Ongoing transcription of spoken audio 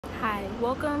Hi,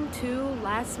 welcome to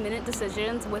Last Minute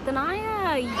Decisions with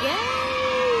Anaya. Yay!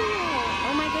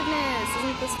 Oh my goodness,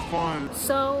 isn't this fun?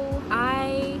 So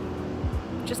I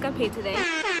just got paid today.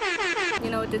 You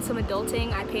know, did some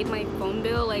adulting. I paid my phone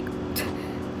bill. Like,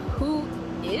 who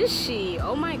is she?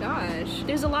 Oh my gosh.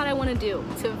 There's a lot I want to do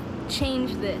to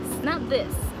change this. Not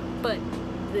this, but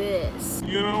this.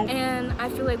 You know? And I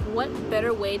feel like what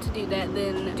better way to do that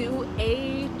than do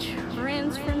a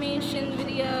transformation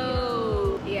video.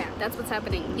 Yeah, that's what's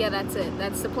happening. Yeah, that's it.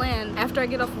 That's the plan. After I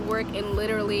get off of work in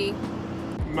literally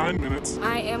 9 minutes,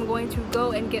 I am going to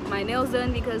go and get my nails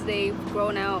done because they've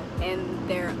grown out and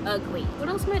they're ugly. What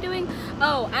else am I doing?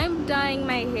 Oh, I'm dyeing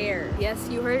my hair. Yes,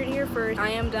 you heard it here first. I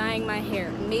am dyeing my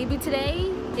hair. Maybe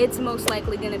today. It's most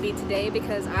likely gonna be today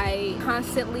because I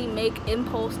constantly make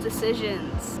impulse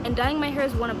decisions. And dyeing my hair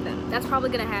is one of them. That's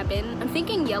probably gonna happen. I'm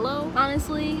thinking yellow,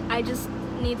 honestly. I just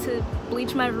need to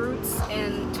bleach my roots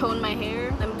and tone my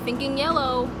hair. I'm thinking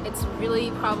yellow. It's really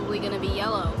probably gonna be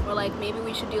yellow. Or like maybe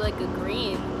we should do like a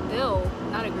green. Ew,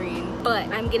 not a green. But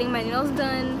I'm getting my nails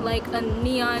done like a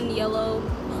neon yellow.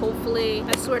 Hopefully.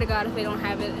 I swear to God, if they don't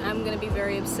have it, I'm gonna be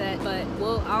very upset, but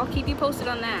I'll keep you posted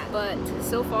on that. But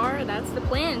so far, that's the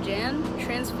plan, Jan.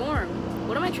 Transform.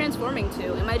 What am I transforming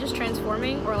to? Am I just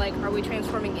transforming, or like, are we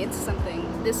transforming into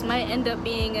something? This might end up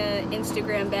being a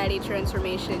Instagram baddie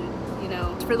transformation, you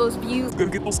know, for those views. Gotta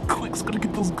get those clicks, gotta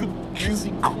get those good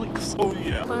juicy clicks. Oh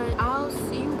yeah. But I'll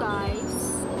see you guys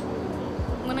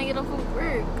when I get off of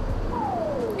work.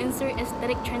 Insert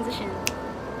aesthetic transition.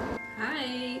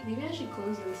 Hi. Maybe I should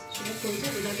close this. Should I close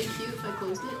it? Would that be cute if I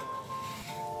closed it?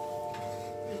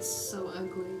 It's so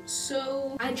ugly.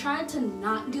 So I tried to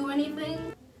not do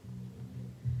anything,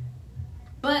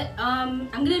 but I'm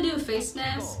gonna do a face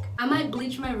mask. I might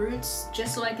bleach my roots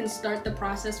just so I can start the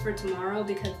process for tomorrow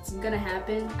because it's gonna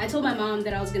happen. I told my mom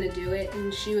that I was gonna do it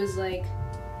and she was like,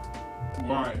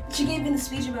 why? She gave me the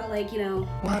speech about like, you know,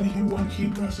 why do you want to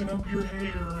keep dressing up your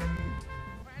hair and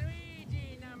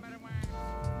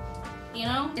you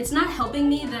know? It's not helping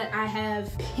me that I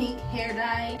have pink hair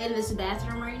dye in this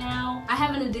bathroom right now. I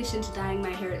have an addiction to dyeing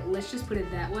my hair. Let's just put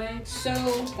it that way. So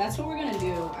that's what we're gonna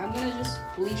do. I'm gonna just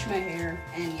bleach my hair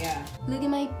and yeah. Look at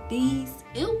my bees.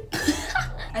 Ew.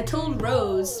 I told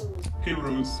Rose. Hey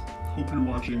Rose, hope you're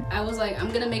watching. I was like,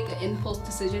 I'm gonna make an impulse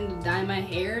decision to dye my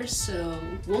hair, so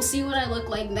we'll see what I look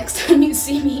like next time you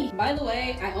see me. By the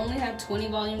way, I only have 20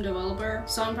 volume developer,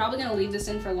 so I'm probably gonna leave this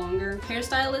in for longer.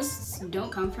 Hairstylists,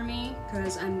 don't come for me,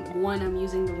 because one, I'm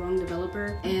using the wrong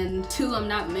developer, and two, I'm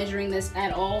not measuring this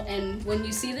at all. And when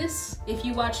you see this, if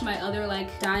you watch my other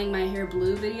like dyeing my hair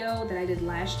blue video that I did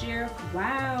last year,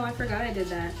 wow, I forgot I did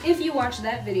that. If you watch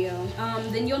that video,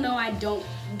 then you'll know I don't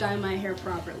dye my hair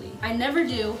properly. I never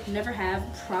do, never have,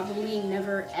 probably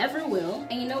never ever will.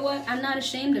 And you know what? I'm not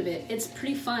ashamed of it. It's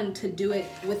pretty fun to do it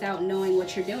without knowing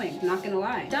what you're doing, not gonna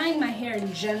lie. Dyeing my hair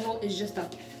in general is just a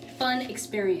fun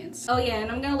experience. Oh yeah,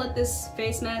 and I'm gonna let this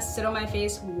face mask sit on my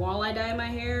face while I dye my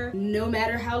hair, no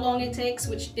matter how long it takes,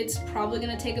 which it's probably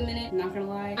gonna take a minute, not gonna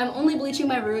lie. I'm only bleaching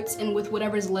my roots, and with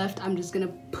whatever's left, I'm just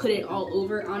gonna put it all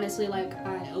over, honestly, like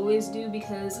I always do,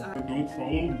 because I don't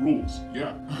follow rules.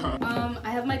 Yeah.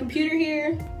 I have my computer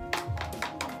here.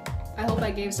 I hope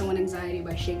I gave someone anxiety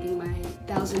by shaking my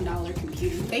 $1,000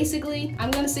 computer. Basically,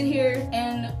 I'm gonna sit here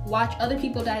and watch other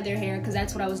people dye their hair because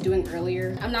that's what I was doing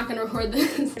earlier. I'm not gonna record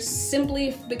this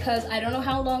simply because I don't know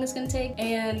how long it's gonna take,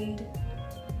 and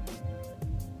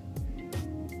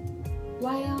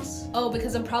why else? Oh,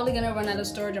 because I'm probably gonna run out of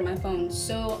storage on my phone.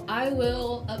 So I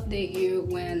will update you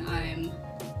when I'm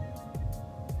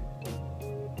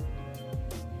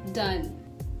done.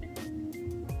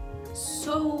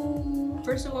 So,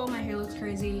 first of all, my hair looks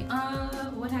crazy.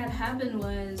 What had happened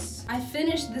was I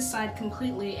finished this side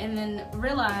completely and then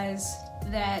realized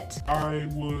that I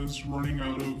was running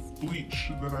out of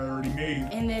bleach that I already made.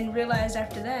 And then realized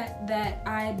after that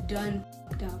I'd done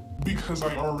f***ed up. Because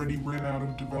I already ran out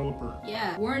of developer.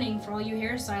 Yeah, warning for all you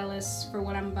hairstylists for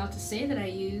what I'm about to say that I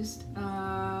used.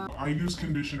 I use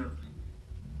conditioner.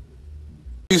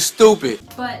 You stupid.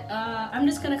 But I'm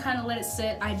just gonna kind of let it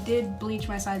sit. I did bleach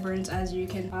my sideburns, as you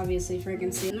can obviously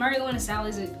freaking see. I'm already going to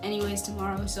Sally's anyways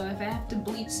tomorrow, so if I have to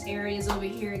bleach areas over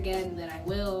here again, then I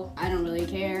will. I don't really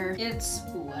care. It's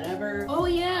whatever. Oh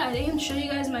yeah, I didn't show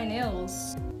you guys my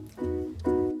nails.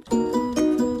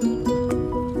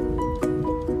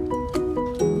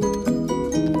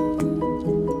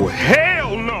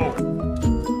 Hell no!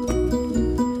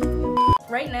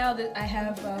 Right now that I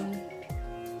have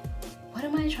what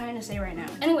am I trying to say right now?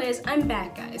 Anyways, I'm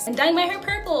back, guys. I'm dyeing my hair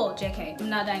purple. JK, I'm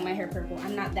not dyeing my hair purple.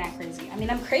 I'm not that crazy. I mean,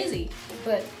 I'm crazy,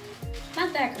 but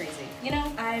not that crazy, you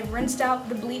know? I rinsed out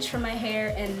the bleach from my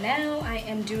hair and now I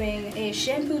am doing a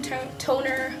shampoo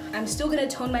toner. I'm still gonna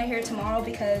tone my hair tomorrow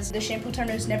because the shampoo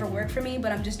toners never work for me,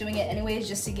 but I'm just doing it anyways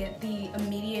just to get the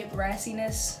immediate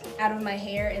brassiness out of my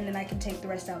hair, and then I can take the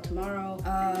rest out tomorrow.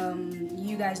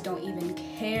 You guys don't even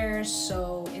care,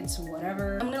 so it's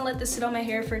whatever. I'm gonna let this sit on my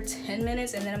hair for 10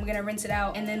 minutes and then I'm gonna rinse it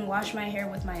out and then wash my hair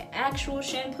with my actual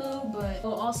shampoo. But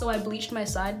also I bleached my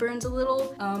sideburns a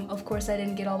little. Of course I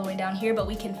didn't get all the way down here, but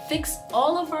we can fix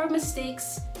all of our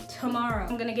mistakes tomorrow.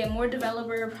 I'm gonna get more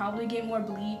developer, probably get more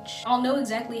bleach. I'll know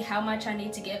exactly how much I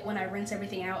need to get when I rinse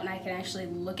everything out and I can actually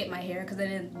look at my hair, because I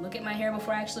didn't look at my hair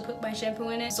before I actually put my shampoo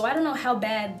in it. So I don't know how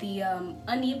bad the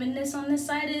unevenness on this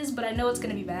side is, but I know it's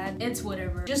gonna be bad. It's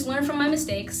whatever. Just learn from my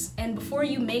mistakes, and before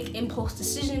you make impulse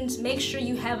decisions, make sure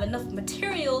you have enough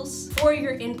materials for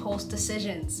your impulse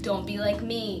decisions. Don't be like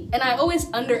me. And I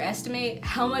always underestimate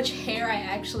how much hair I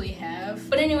actually have.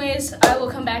 But anyways, I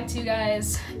will come back to you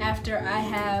guys after I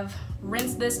have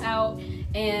rinsed this out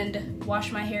and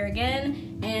wash my hair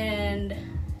again, and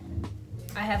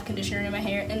I have conditioner in my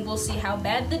hair, and we'll see how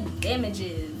bad the damage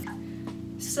is.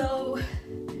 So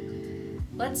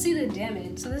let's see the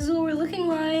damage. So this is what we're looking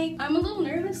like. I'm a little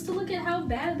nervous to look at how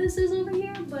bad this is over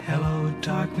here, but hello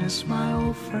darkness, my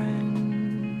old friend.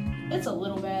 It's a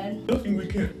little bad. Nothing we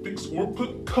can't fix or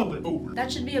put color over. That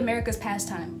should be America's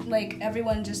pastime. Like,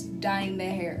 everyone just dyeing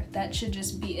their hair. That should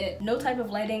just be it. No type of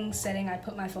lighting setting I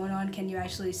put my phone on can you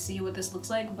actually see what this looks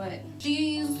like, but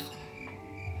she's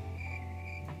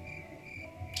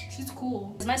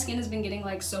cool. My skin has been getting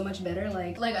like so much better.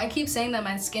 Like I keep saying that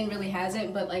my skin really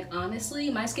hasn't, but like honestly,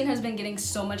 my skin has been getting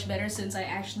so much better since I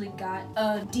actually got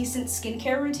a decent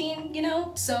skincare routine, you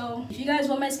know? So if you guys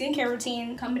want my skincare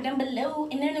routine, comment down below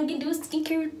and then I'm gonna do a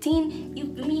skincare routine.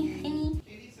 You feel me, honey?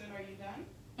 Katie said, are you done?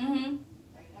 Mm-hmm.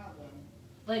 Like how done?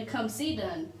 Like come see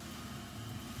done.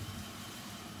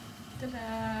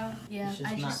 Ta-da. Yeah, It's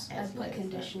just I not as put wet as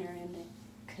conditioner in it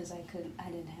because I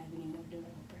didn't have any more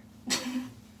developer.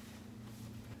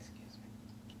 Excuse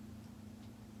me.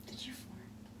 Did you fart?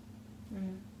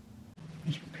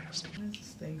 You nasty. Why is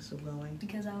this thing so glowing?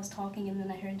 Because I was talking and then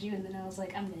I heard you and then I was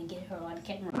like, I'm gonna get her on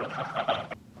camera.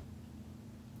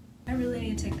 I really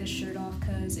need to take this shirt off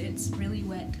because it's really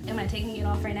wet. Am I taking it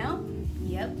off right now?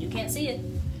 Yep, you can't see it.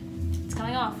 It's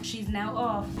coming off. She's now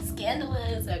off.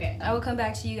 Scandalous. Okay, I will come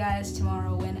back to you guys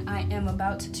tomorrow when I am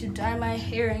about to dye my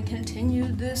hair and continue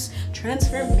this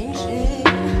transformation.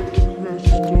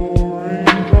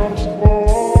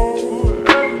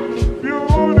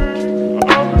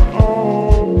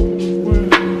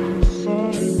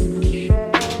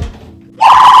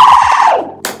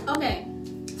 Okay,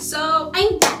 so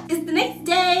it's the next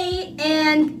day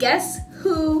and guess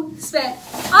who spent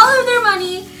all of their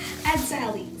money at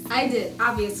Sally's? I did,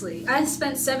 obviously. I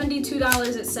spent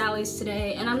 $72 at Sally's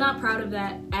today, and I'm not proud of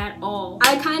that at all.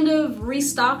 I kind of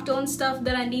restocked on stuff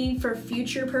that I need for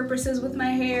future purposes with my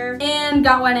hair, and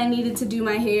got what I needed to do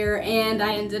my hair, and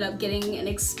I ended up getting an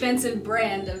expensive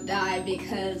brand of dye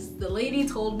because the lady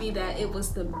told me that it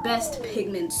was the best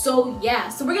pigment. So yeah,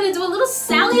 so we're gonna do a little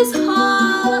Sally's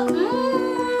haul.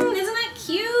 Isn't that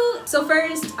cute? So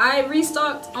first, I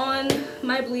restocked on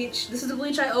my bleach. This is the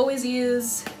bleach I always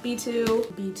use,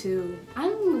 B2.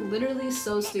 I'm literally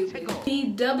so stupid.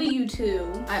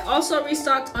 BW2. I also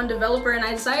restocked on developer and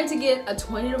I decided to get a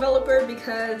 20 developer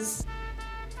because,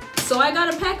 so I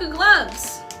got a pack of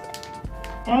gloves.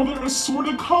 Oh, they're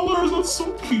assorted colors. That's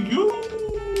so cute.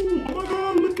 Oh my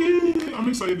god, look at it. I'm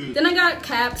excited. Then I got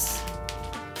caps.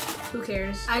 Who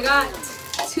cares? I got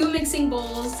 2 mixing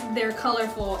bowls. They're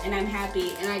colorful and I'm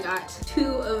happy. And I got 2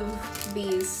 of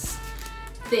these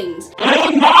things.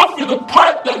 And now for the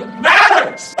part that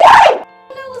matters! That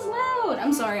was loud.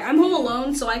 I'm sorry. I'm home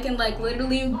alone, so I can like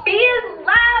literally be as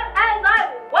loud as I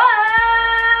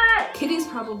want. Kitty's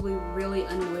probably really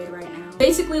annoyed right now.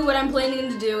 Basically, what I'm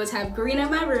planning to do is have green at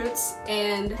my roots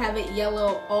and have it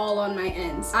yellow all on my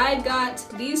ends. I got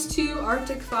these 2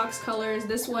 Arctic Fox colors.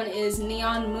 This one is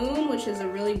Neon Moon, which is a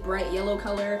really bright yellow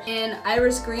color, and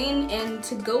Iris Green. And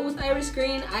to go with Iris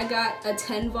Green, I got a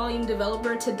 10 volume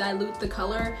developer to dilute the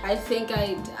color. I think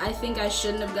I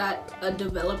shouldn't have got a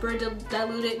developer to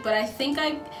dilute it, but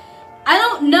I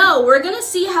don't know. We're gonna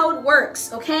see how it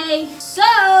works, okay?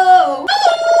 So,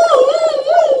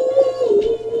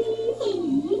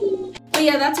 but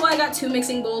yeah, that's why I got 2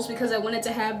 mixing bowls, because I wanted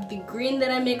to have the green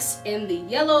that I mix and the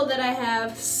yellow that I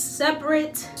have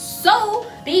separate. So,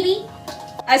 baby,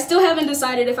 I still haven't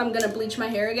decided if I'm gonna bleach my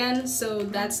hair again, so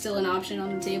that's still an option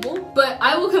on the table. But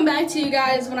I will come back to you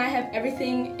guys when I have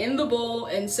everything in the bowl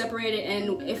and separate it,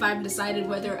 and if I've decided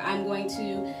whether I'm going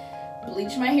to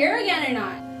bleach my hair again or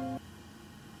not.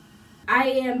 I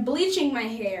am bleaching my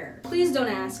hair. Please don't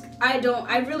ask. I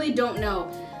really don't know.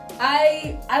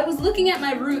 I was looking at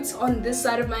my roots on this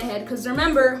side of my head because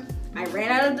remember, I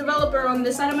ran out of developer on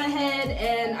this side of my head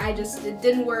and it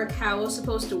didn't work how it was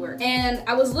supposed to work. And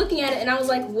I was looking at it and I was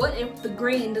like, what if the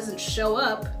grain doesn't show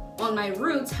up on my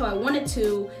roots how I want it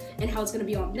to and how it's gonna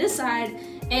be on this side?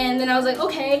 And then I was like,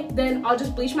 okay, then I'll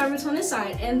just bleach my roots on this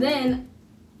side. And then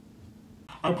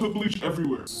I put bleach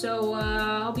everywhere. So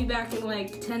I'll be back in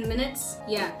like 10 minutes.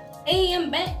 Yeah. Hey, I'm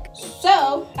back.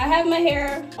 So I have my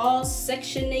hair all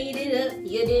sectionated up,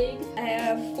 you dig? I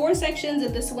have 4 sections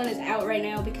and this one is out right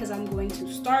now because I'm going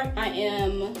to start. I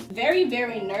am very,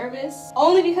 very nervous,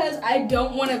 only because I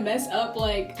don't want to mess up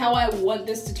like how I want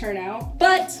this to turn out.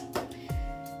 But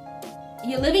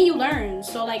you live and you learn,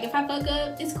 so like if I fuck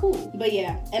up, it's cool. But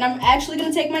yeah, and I'm actually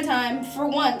gonna take my time for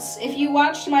once. If you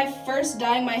watched my first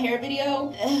dyeing my hair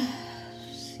video,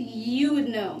 you would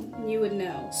know.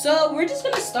 So we're just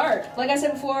gonna start. Like I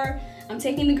said before, I'm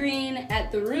taking the green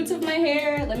at the roots of my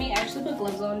hair. Let me actually put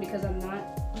gloves on because I'm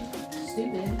not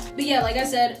stupid. But yeah, like I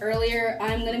said earlier,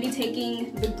 I'm gonna be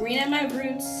taking the green at my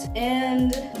roots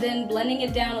and then blending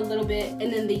it down a little bit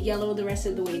and then the yellow the rest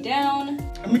of the way down.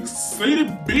 I'm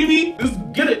excited, baby. Let's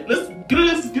get it. Let's get it.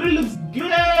 Let's get it. Let's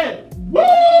get it.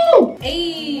 Woo!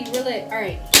 Hey, we're lit. All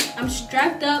right, I'm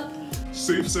strapped up.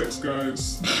 Safe sex,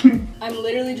 guys. I'm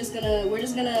literally we're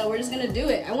just gonna do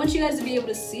it. I want you guys to be able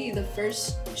to see the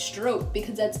first stroke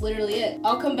because that's literally it.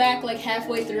 I'll come back like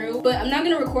halfway through, but I'm not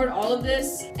gonna record all of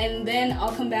this and then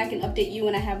I'll come back and update you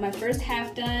when I have my first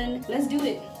half done. Let's do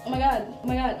it. Oh my god, oh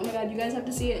my god, oh my god, you guys have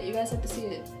to see it. You guys have to see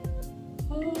it.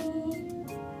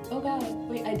 Oh god,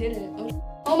 wait, I did it.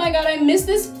 Oh my god, I miss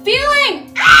this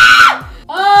feeling! Ah!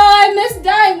 Oh, I miss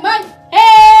dyeing my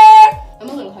hair! I'm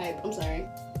a little hype, I'm sorry.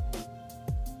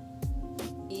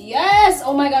 Yes!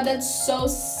 Oh my god, that's so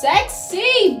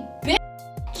sexy,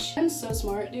 bitch! I'm so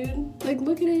smart, dude. Like,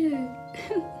 look at it.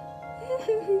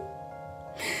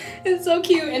 It's so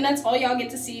cute, and that's all y'all get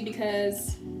to see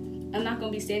because I'm not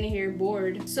gonna be standing here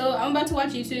bored. So I'm about to watch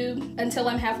YouTube until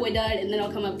I'm halfway done, and then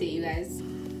I'll come update you guys.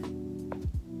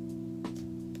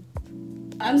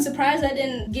 I'm surprised I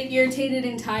didn't get irritated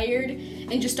and tired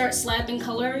and just start slapping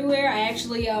color everywhere. I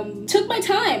actually took my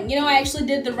time. You know, I actually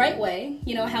did the right way.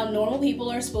 You know, how normal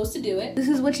people are supposed to do it. This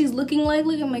is what she's looking like.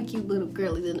 Look at my cute little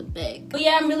girlies in the back. But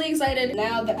yeah, I'm really excited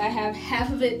now that I have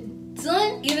half of it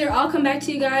done. Either I'll come back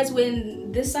to you guys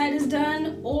when this side is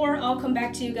done, or I'll come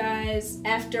back to you guys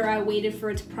after I waited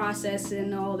for it to process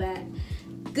and all that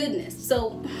goodness.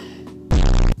 So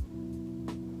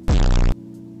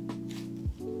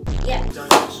yeah.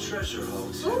 Treasure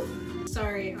house.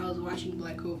 Sorry, I was watching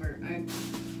Black Clover. I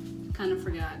kind of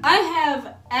forgot. I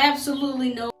have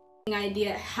absolutely no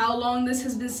idea how long this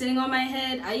has been sitting on my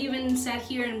head. I even sat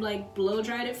here and like blow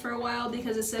dried it for a while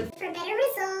because it said for better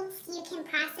results you can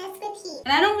process with heat.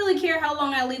 And I don't really care how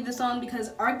long I leave this on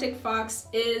because Arctic Fox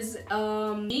is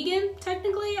vegan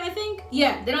technically, I think.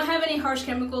 Yeah, they don't have any harsh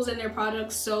chemicals in their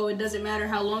products, so it doesn't matter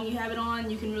how long you have it on.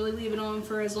 You can really leave it on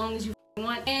for as long as you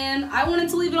want, and I wanted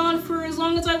to leave it on for as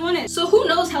long as I wanted. So who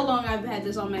knows how long I've had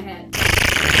this on my head.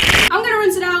 I'm gonna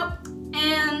rinse it out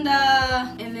and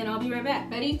then I'll be right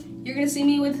back. Ready? You're gonna see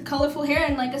me with colorful hair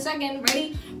in like a second.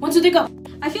 Ready? 1, 2, 3, go.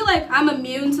 I feel like I'm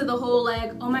immune to the whole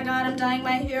like, oh my god, I'm dyeing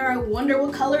my hair, I wonder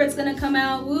what color it's gonna come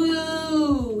out.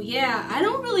 Woo! Yeah, I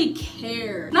don't really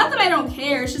care. Not that I don't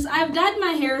care, it's just I've dyed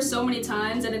my hair so many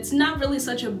times and it's not really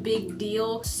such a big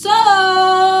deal.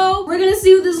 So we're gonna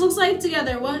see what this looks like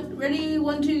together. Ready?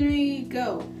 1, 2, 3,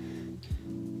 go.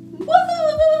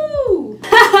 Woo!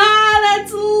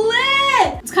 That's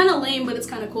lit! It's kind of lame, but it's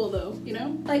kind of cool though, you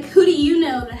know? Like, who do you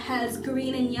know that has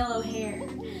green and yellow hair?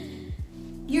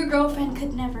 Your girlfriend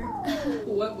could never.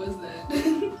 What was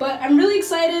that? But I'm really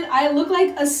excited. I look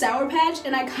like a Sour Patch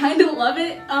and I kind of love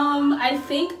it. I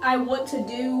think I want to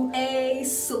do a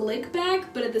slick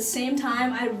back, but at the same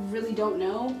time, I really don't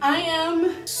know. I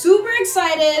am super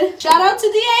excited. Shout out to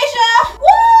Deasia!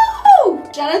 Woo!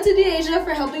 Shout out to Deasia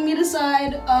for helping me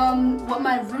decide what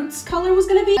my roots color was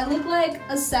gonna be. I look like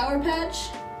a Sour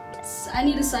Patch. I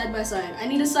need a side-by-side. I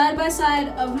need a side-by-side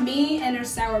of me and her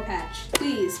Sour Patch.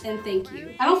 Please and thank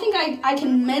you. I don't think I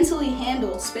can mentally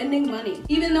handle spending money,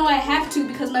 even though I have to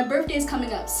because my birthday is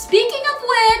coming up. Speaking of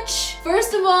which,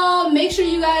 first of all, make sure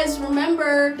you guys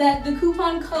remember that the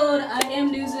coupon code I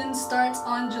am Nuzenz starts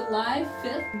on July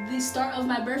 5th, the start of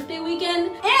my birthday weekend.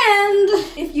 And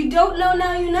if you don't know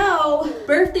now you know,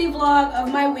 birthday vlog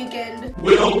of my weekend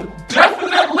Will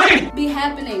definitely be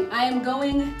happening. I am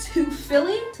going to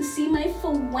Philly to see my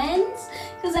friends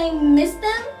because I miss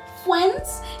them.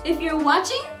 Friends, if you're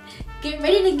watching, get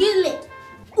ready to get lit.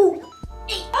 Ooh.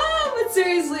 Hey. Oh But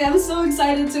seriously, I'm so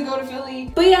excited to go to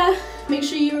Philly. But yeah, make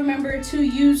sure you remember to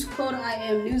use code I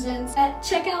am Nuzenz at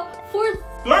checkout for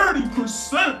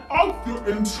 30% off your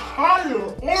entire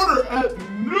order at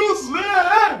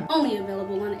Nuzenz. only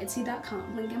available on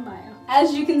Etsy.com. Link in bio.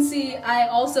 As you can see, I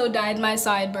also dyed my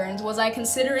sideburns. Was I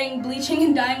considering bleaching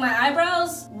and dyeing my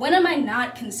eyebrows? When am I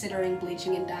not considering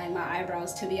bleaching and dyeing my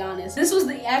eyebrows, to be honest? This was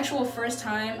the actual first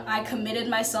time I committed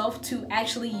myself to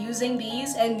actually using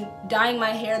these and dyeing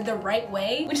my hair the right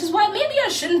way, which is why maybe I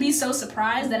shouldn't be so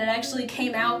surprised that it actually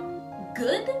came out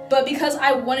good. But because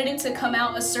I wanted it to come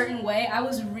out a certain way, I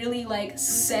was really like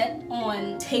set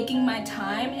on taking my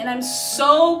time, and I'm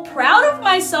so proud of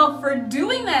myself for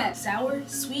doing that. Sour,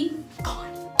 sweet, gone.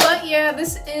 But yeah,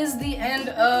 this is the end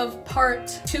of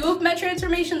part 2 of my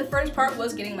transformation. The first part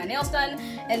was getting my nails done,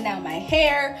 and now my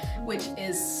hair, which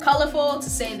is colorful to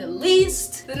say the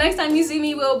least. The next time you see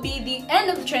me will be the end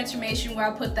of the transformation, where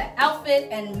I'll put the outfit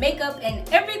and makeup and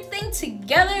everything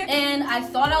together. And I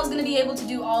thought I was gonna be able to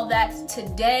do all that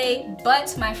today,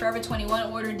 but my Forever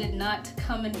 21 order did not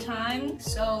come in time.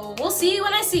 So we'll see you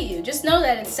when I see you. Just know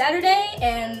that it's Saturday,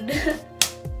 and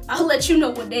I'll let you know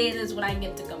what day it is when I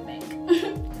get to come back.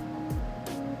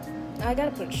 I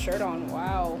gotta put a shirt on,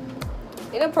 wow.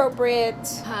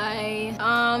 Inappropriate. Hi.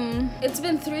 It's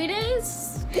been 3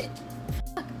 days?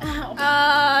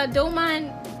 Ow. Don't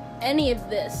mind any of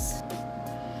this.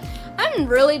 I'm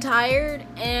really tired,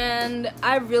 and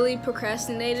I really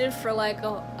procrastinated for like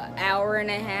an hour and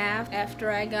a half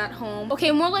after I got home. Okay,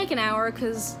 more like an hour,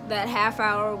 because that half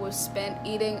hour was spent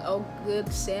eating a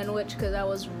good sandwich because I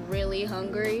was really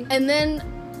hungry. And then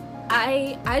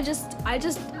I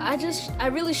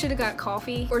really should have got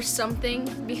coffee or something,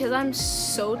 because I'm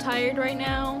so tired right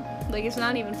now. Like, it's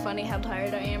not even funny how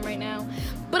tired I am right now.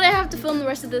 But I have to film the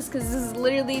rest of this because this is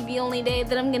literally the only day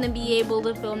that I'm gonna be able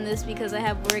to film this, because I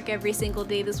have work every single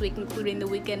day this week, including the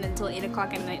weekend, until 8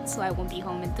 o'clock at night, so I won't be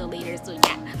home until later, so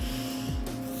yeah.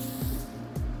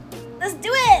 Let's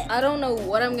do it! I don't know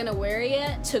what I'm gonna wear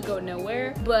yet to go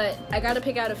nowhere, but I gotta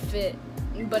pick out a fit.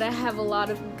 But I have a lot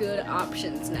of good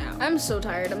options now. I'm so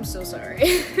tired, I'm so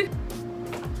sorry.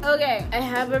 Okay, I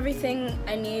have everything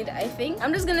I need, I think.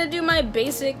 I'm just gonna do my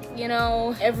basic, you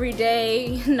know,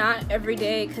 everyday, not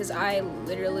everyday, because I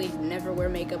literally never wear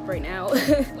makeup right now.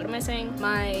 What am I saying?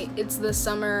 It's the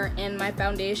summer and my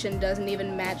foundation doesn't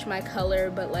even match my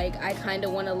color, but like I kind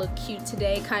of want to look cute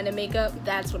today kind of makeup.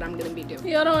 That's what I'm gonna be doing.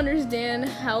 Y'all don't understand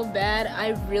how bad I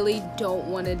really don't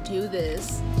want to do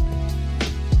this.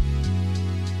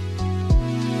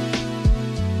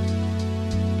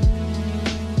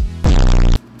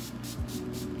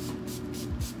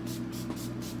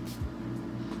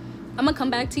 I'm gonna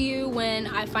come back to you when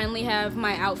I finally have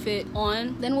my outfit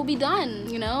on. Then we'll be done,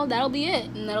 you know? That'll be it.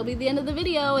 And that'll be the end of the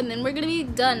video. And then we're gonna be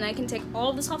done. I can take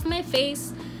all of this off of my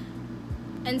face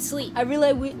and sleep. I really,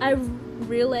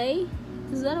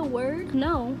 is that a word?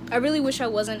 No. I really wish I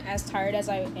wasn't as tired as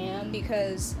I am,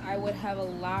 because I would have a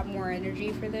lot more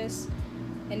energy for this.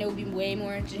 And it would be way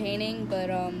more entertaining.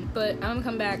 But I'm gonna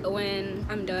come back when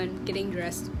I'm done getting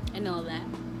dressed and all that.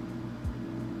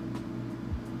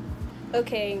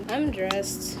 Okay, I'm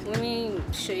dressed. Let me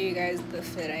show you guys the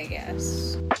fit, I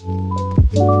guess.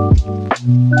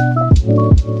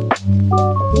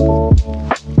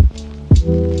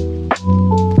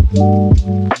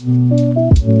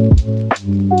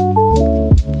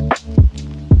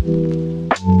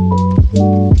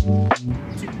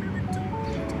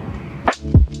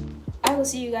 I will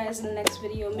see you guys in the next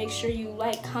video. Make sure you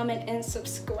like, comment, and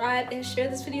subscribe, and share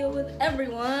this video with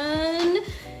everyone.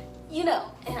 You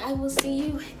know, and I will see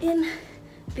you in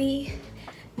the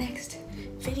next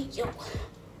video.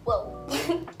 Whoa.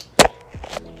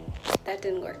 That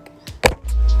didn't work.